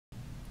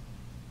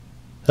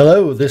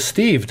Hello, this is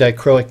Steve,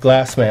 Dichroic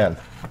Glassman.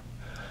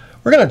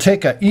 We're going to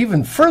take an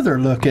even further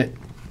look at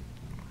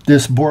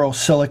this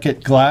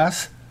borosilicate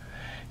glass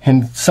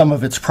and some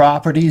of its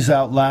properties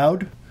out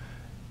loud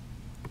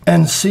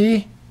and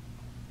see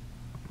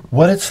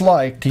what it's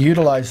like to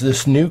utilize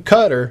this new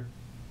cutter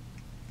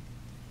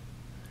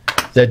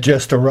that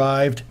just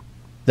arrived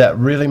that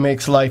really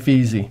makes life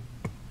easy.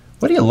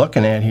 What are you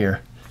looking at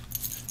here?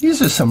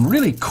 These are some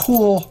really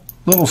cool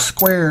little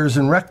squares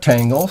and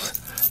rectangles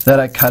that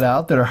I cut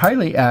out that are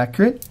highly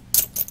accurate.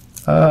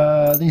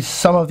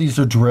 Some of these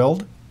are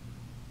drilled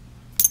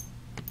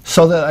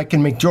so that I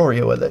can make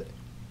jewelry with it.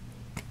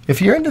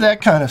 If you're into that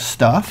kind of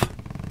stuff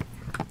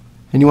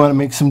and you want to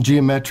make some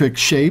geometric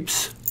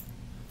shapes,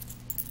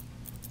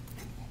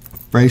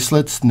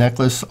 bracelets,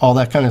 necklace, all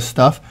that kind of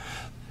stuff,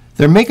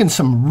 they're making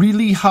some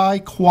really high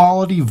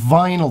quality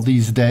vinyl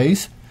these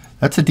days.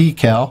 That's a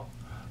decal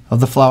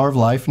of the flower of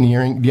life,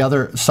 and the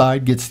other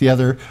side gets the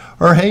other,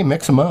 or hey,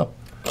 mix them up.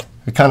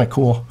 They're kind of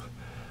cool.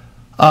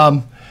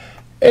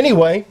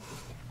 Anyway,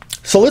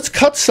 so let's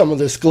cut some of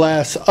this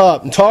glass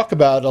up and talk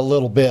about it a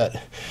little bit,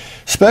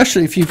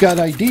 especially if you've got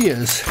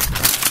ideas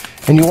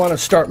and you want to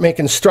start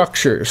making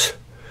structures.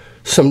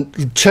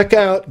 Check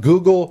out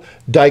Google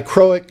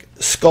dichroic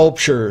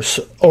sculptures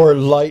or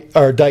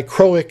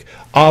dichroic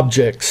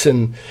objects,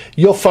 and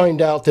you'll find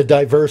out the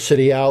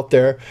diversity out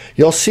there.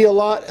 You'll see a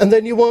lot, and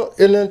then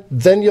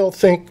you'll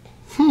think,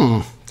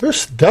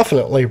 there's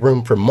definitely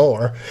room for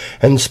more.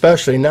 And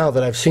especially now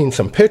that I've seen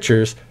some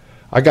pictures,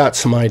 I got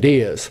some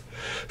ideas.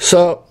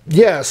 So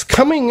yes,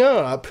 coming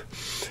up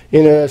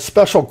in a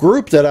special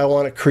group that I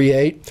want to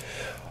create,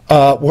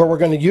 where we're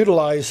going to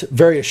utilize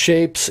various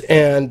shapes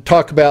and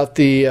talk about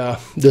the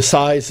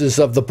sizes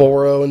of the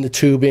boro and the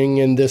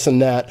tubing and this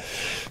and that.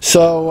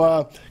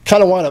 So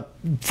kind of want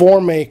to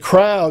form a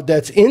crowd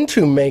that's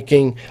into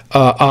making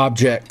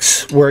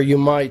objects where you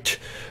might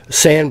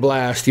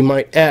sandblast, you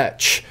might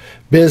etch,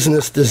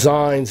 business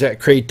designs that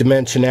create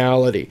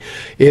dimensionality.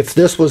 If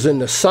this was in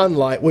the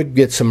sunlight, we'd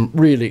get some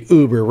really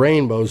uber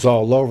rainbows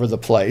all over the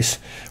place.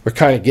 We're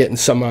kind of getting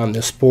some on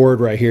this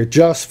board right here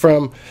just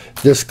from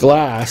this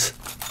glass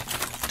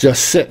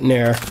just sitting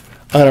there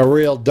on a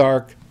real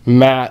dark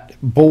matte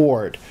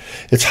board.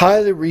 It's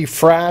highly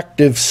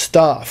refractive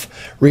stuff.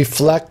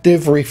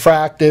 Reflective,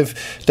 refractive,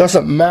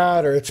 doesn't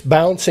matter. It's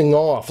bouncing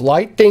off.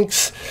 Light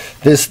thinks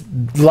this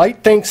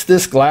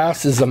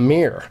glass is a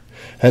mirror.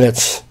 And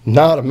it's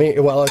not a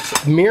mirror. Well,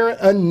 it's mirror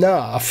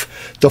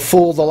enough to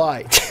fool the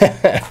light.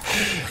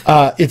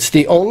 It's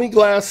the only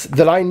glass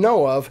that I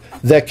know of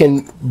that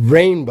can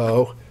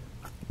rainbow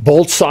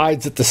both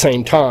sides at the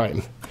same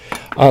time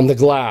on the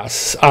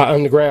glass,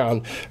 on the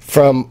ground,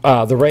 from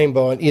the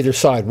rainbow on either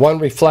side. One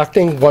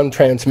reflecting, one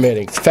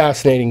transmitting. It's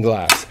fascinating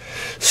glass.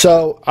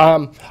 So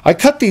I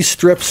cut these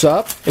strips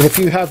up, and if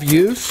you have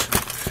use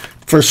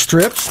for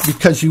strips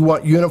because you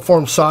want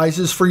uniform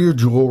sizes for your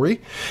jewelry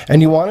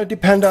and you want to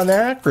depend on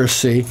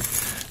accuracy,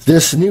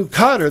 this new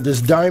cutter, this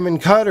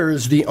diamond cutter,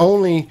 is the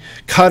only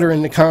cutter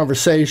in the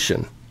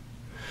conversation.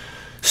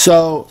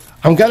 So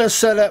I'm going to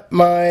set up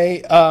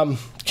my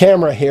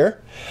camera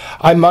here.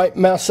 I might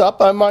mess up,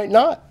 I might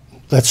not.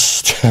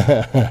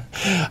 I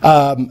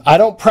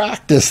don't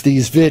practice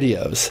these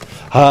videos.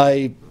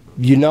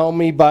 You know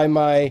me by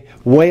my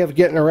way of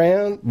getting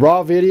around,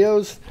 raw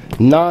videos,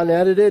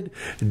 non-edited,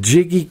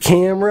 jiggy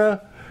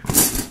camera,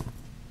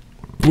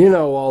 you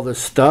know all this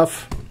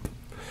stuff.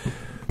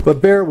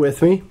 But bear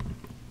with me.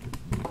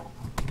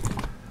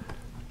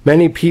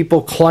 Many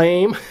people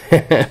claim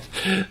that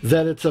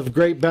it's of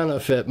great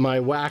benefit, my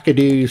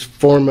wackadoo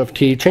form of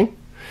teaching.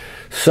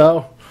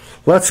 So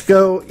let's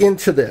go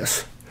into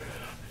this.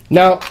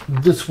 Now,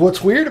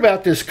 what's weird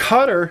about this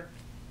cutter,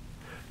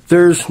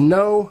 there's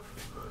no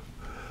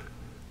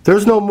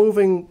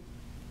moving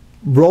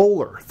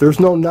roller. There's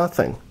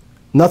nothing.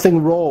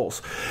 Nothing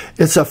rolls.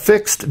 It's a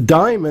fixed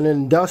diamond, an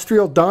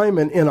industrial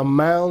diamond in a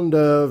mound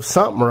of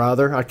something or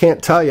other. I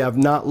can't tell you. I've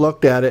not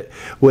looked at it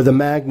with a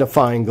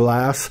magnifying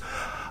glass.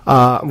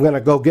 I'm going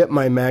to go get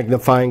my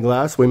magnifying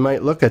glass. We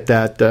might look at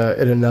that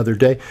at another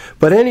day.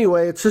 But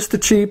anyway, it's just a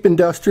cheap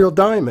industrial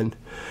diamond.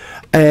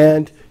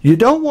 And you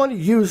don't want to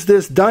use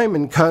this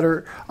diamond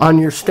cutter on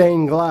your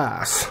stained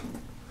glass.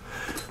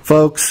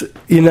 Folks,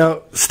 you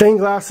know, stained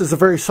glass is a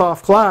very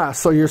soft glass,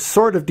 so you're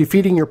sort of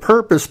defeating your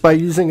purpose by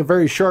using a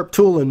very sharp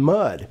tool in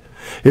mud.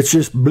 It's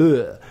just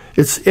bleh.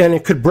 And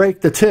it could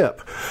break the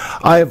tip.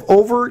 I have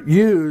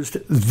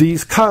overused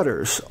these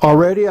cutters.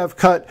 Already I've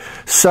cut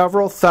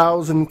several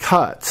thousand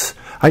cuts.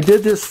 I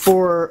did this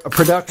for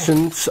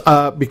productions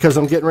because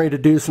I'm getting ready to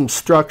do some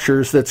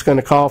structures that's going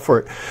to call for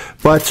it.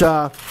 But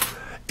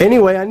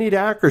anyway, I need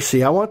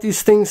accuracy. I want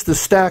these things to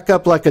stack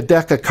up like a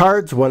deck of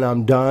cards when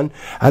I'm done,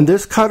 and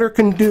this cutter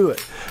can do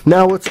it.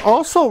 Now, what's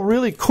also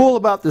really cool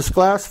about this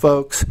glass,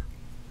 folks,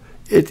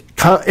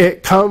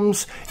 it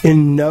comes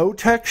in no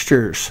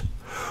textures.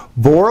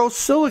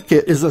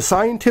 Borosilicate is a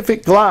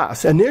scientific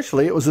glass.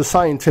 Initially, it was a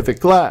scientific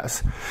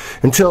glass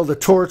until the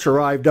torch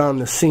arrived on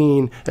the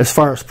scene as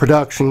far as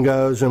production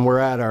goes, and we're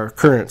at our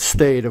current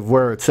state of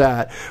where it's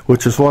at,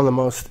 which is one of the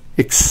most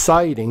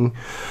exciting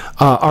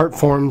art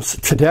forms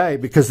today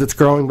because it's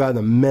growing by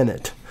the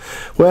minute.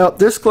 Well,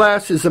 this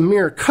glass is a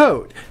mirror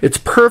coat. It's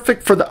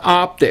perfect for the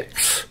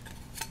optics.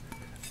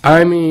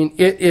 I mean,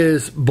 it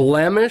is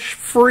blemish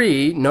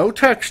free, no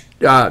texture,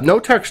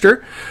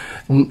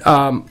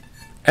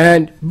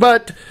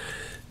 but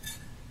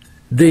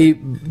the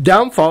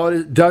downfall,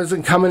 it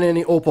doesn't come in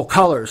any opal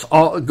colors.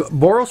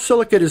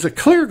 Borosilicate is a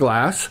clear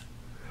glass,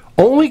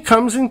 only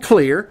comes in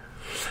clear,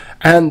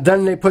 and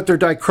then they put their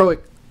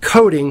dichroic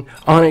coating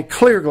on a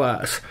clear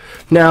glass.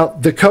 Now,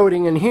 the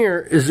coating in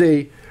here is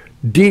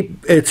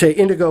it's a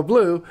indigo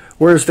blue,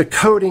 whereas the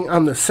coating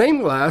on the same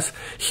glass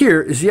here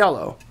is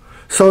yellow.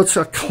 So it's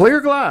a clear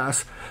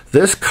glass.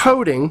 This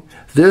coating,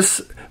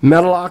 this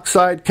metal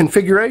oxide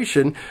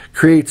configuration,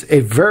 creates a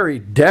very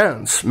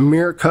dense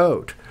mirror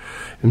coat.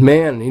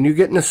 Man, and you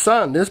get in the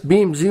sun, this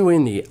beams you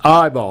in the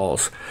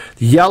eyeballs.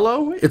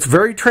 Yellow, it's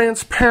very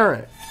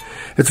transparent.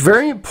 It's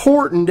very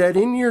important that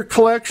in your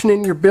collection,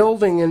 in your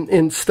building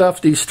and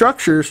stuff, these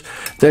structures,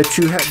 that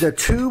you have the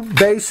two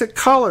basic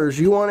colors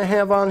you want to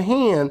have on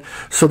hand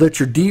so that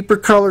your deeper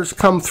colors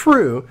come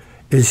through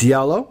is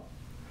yellow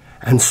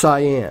and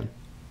cyan.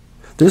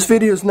 This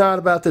video is not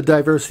about the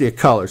diversity of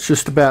colors, it's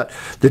just about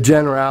the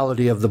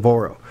generality of the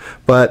boro.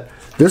 But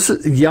this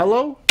is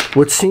yellow,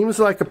 which seems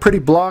like a pretty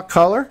blah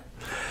color.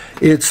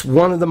 It's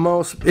one of the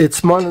most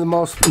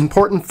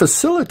important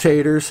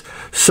facilitators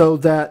so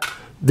that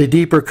the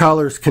deeper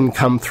colors can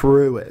come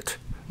through it,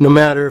 no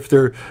matter if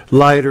they're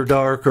light or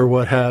dark or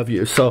what have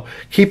you. So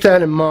keep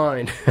that in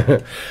mind.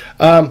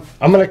 I'm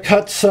going to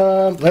cut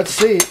some, let's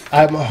see,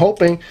 I'm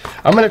going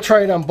to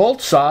try it on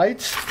both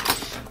sides.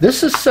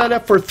 This is set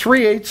up for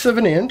 3/8 of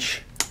an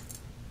inch.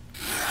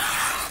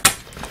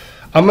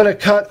 I'm going to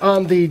cut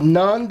on the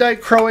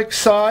non-dichroic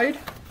side,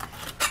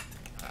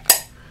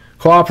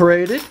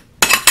 cooperated.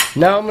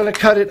 Now I'm going to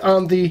cut it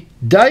on the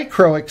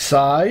dichroic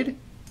side.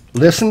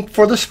 Listen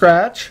for the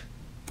scratch.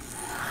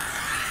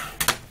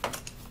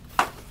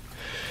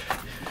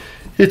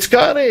 It's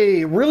got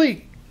a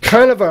really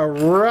kind of a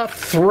rough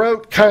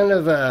throat, kind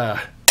of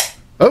a,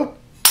 oh,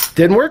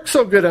 didn't work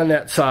so good on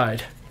that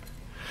side.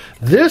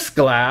 This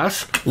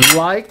glass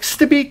likes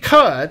to be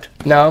cut.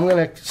 Now I'm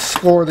going to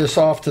score this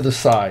off to the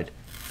side.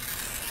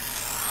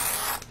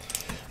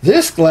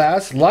 This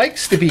glass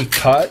likes to be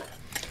cut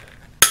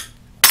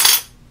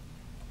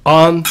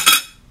on,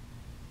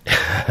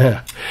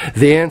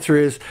 the answer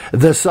is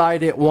the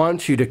side it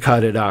wants you to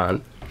cut it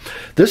on.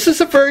 This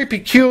is a very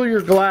peculiar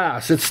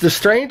glass. It's the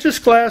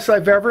strangest glass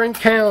I've ever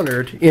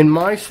encountered in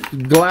my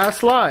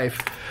glass life.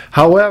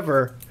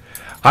 However,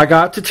 I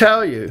got to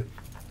tell you,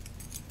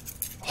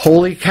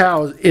 holy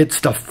cow, it's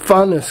the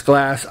funnest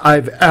glass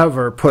I've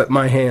ever put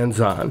my hands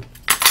on.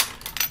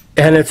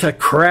 And it's a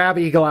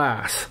crabby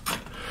glass.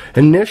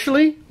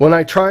 Initially, when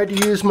I tried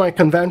to use my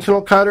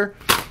conventional cutter,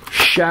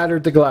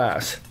 shattered the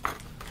glass.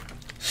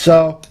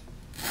 So,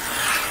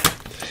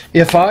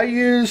 if I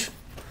use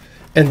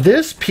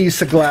this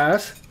piece of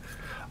glass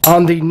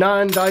on the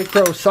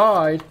non-dichro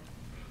side,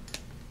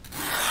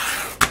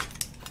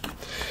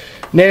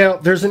 now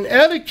there's an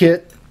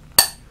etiquette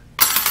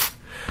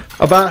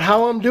about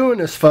how I'm doing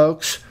this,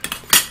 folks.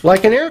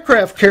 Like an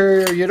aircraft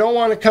carrier, you don't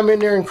want to come in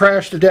there and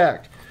crash the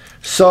deck.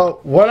 So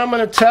what I'm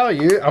going to tell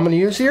you, I'm going to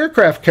use the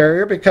aircraft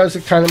carrier because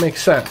it kind of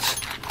makes sense.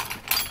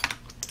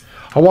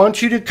 I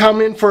want you to come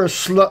in for a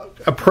slow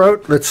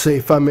approach. Let's see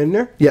if I'm in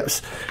there.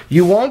 Yes.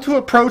 You want to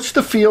approach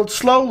the field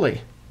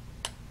slowly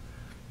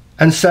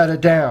and set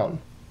it down.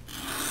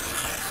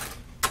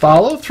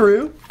 Follow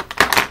through.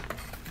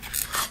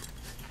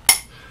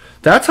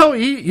 That's how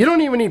you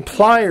don't even need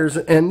pliers,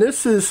 and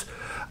this is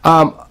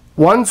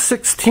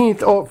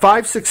 1/16, oh,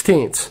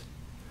 5/16.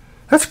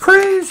 That's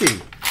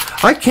crazy.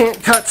 I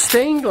can't cut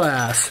stained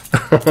glass.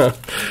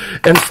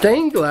 And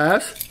stained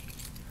glass,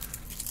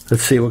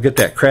 let's see, we'll get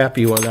that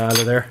crappy one out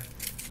of there.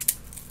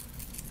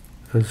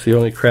 That's the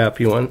only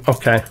crappy one.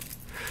 Okay.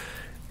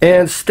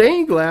 And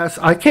stained glass,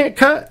 I can't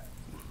cut.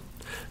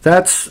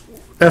 That's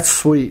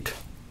sweet.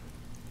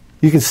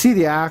 You can see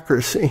the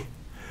accuracy.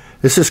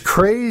 This is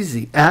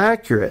crazy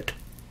accurate.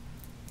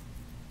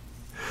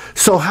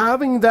 So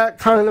having that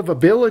kind of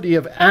ability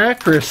of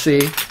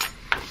accuracy,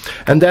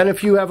 and then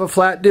if you have a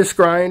flat disc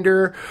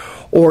grinder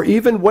or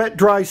even wet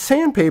dry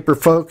sandpaper,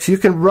 folks, you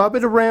can rub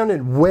it around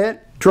in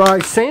wet dry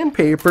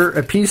sandpaper,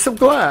 a piece of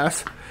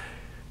glass.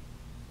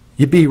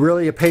 You'd be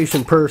really a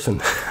patient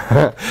person.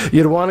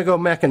 You'd want to go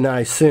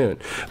mechanize soon.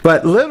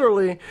 But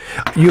literally,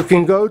 you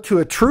can go to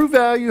a True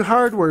Value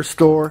hardware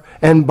store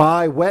and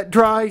buy wet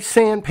dry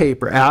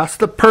sandpaper. Ask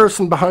the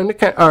person behind the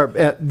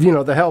counter,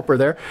 the helper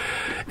there,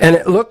 and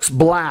it looks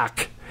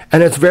black.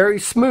 And it's very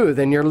smooth,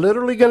 and you're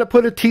literally going to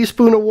put a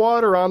teaspoon of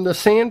water on the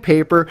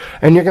sandpaper,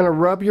 and you're going to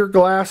rub your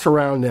glass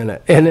around in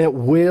it, and it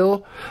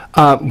will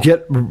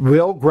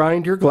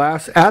grind your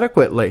glass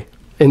adequately.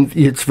 And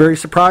it's very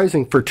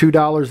surprising for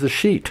 $2 a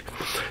sheet.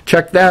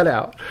 Check that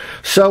out.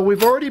 So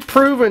we've already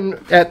proven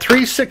at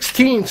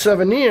 3/16 of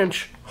an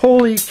inch,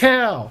 holy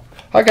cow,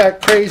 I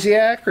got crazy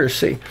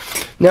accuracy.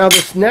 Now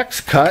this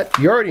next cut,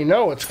 you already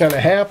know what's going to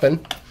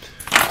happen.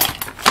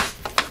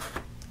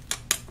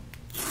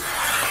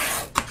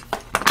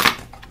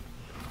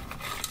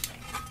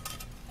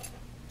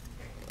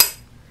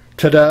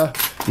 Ta-da.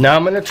 Now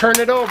I'm going to turn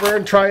it over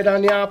and try it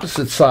on the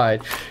opposite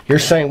side. You're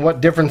saying, what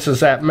difference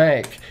does that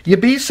make?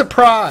 You'd be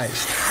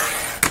surprised.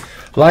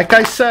 Like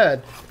I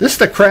said, this is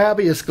the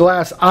crabbiest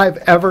glass I've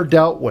ever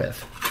dealt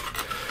with.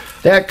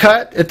 That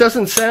cut, it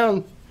doesn't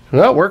sound,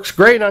 well, it works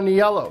great on the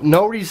yellow.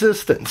 No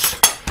resistance.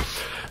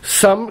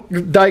 Some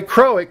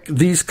dichroic,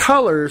 these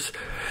colors,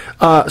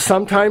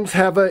 sometimes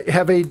have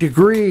a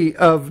degree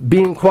of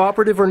being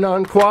cooperative or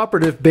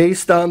non-cooperative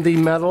based on the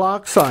metal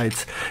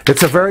oxides.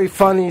 It's a very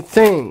funny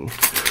thing.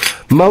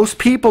 Most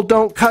people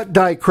don't cut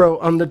dichro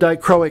on the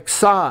dichroic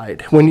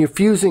side. When you're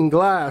fusing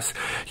glass,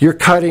 you're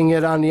cutting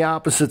it on the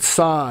opposite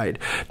side.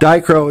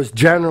 Dichro is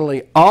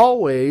generally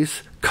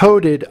always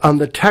coated on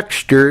the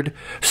textured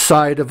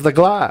side of the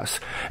glass,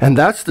 and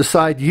that's the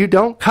side you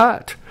don't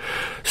cut.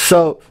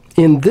 So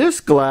in this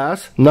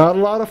glass, not a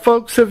lot of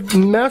folks have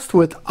messed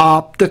with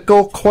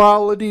optical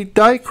quality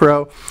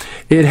dichro.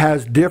 It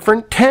has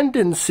different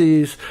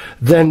tendencies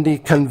than the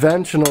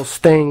conventional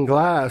stained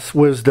glass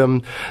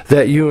wisdom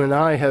that you and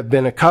I have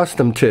been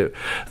accustomed to.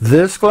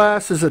 This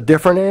glass is a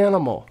different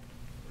animal.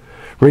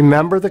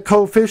 Remember the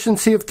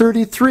coefficient of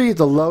 33,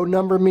 the low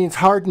number means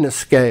hardness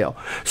scale.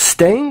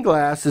 Stained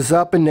glass is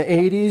up in the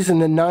 80s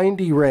and the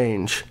 90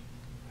 range.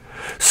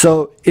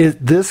 So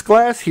this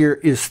glass here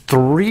is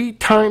 3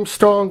 times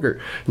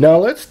stronger. Now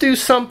let's do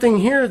something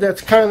here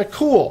that's kind of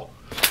cool.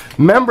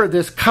 Remember,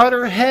 this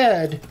cutter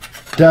head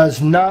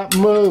does not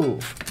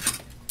move.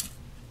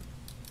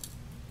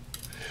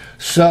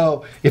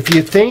 So if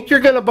you think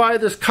you're going to buy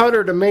this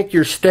cutter to make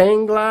your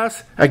stained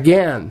glass,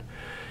 again,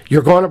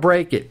 you're going to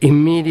break it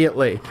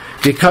immediately,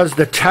 because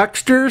the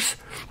textures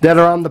that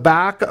are on the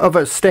back of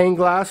a stained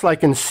glass,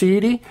 like in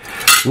CD,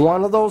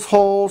 one of those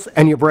holes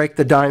and you break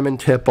the diamond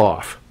tip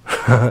off.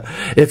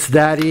 It's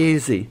that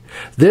easy.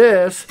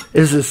 This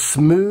is as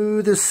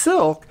smooth as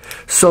silk,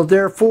 so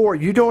therefore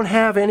you don't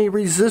have any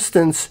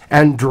resistance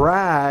and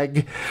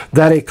drag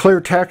that a clear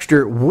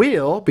texture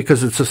will,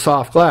 because it's a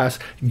soft glass,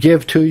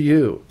 give to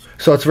you.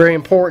 So it's very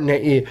important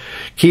that you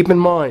keep in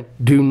mind,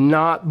 do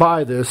not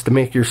buy this to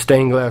make your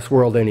stained glass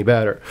world any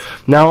better.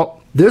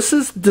 Now, this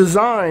is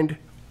designed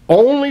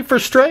only for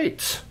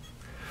straights.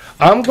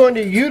 I'm going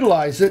to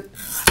utilize it,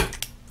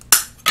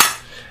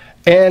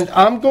 and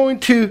I'm going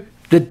to,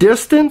 the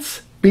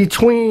distance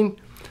between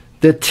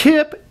the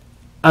tip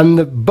and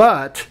the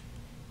butt,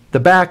 the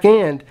back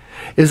end,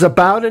 is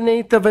about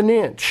 1/8 of an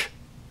inch.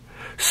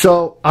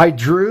 So I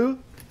drew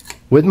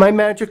with my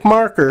magic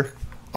marker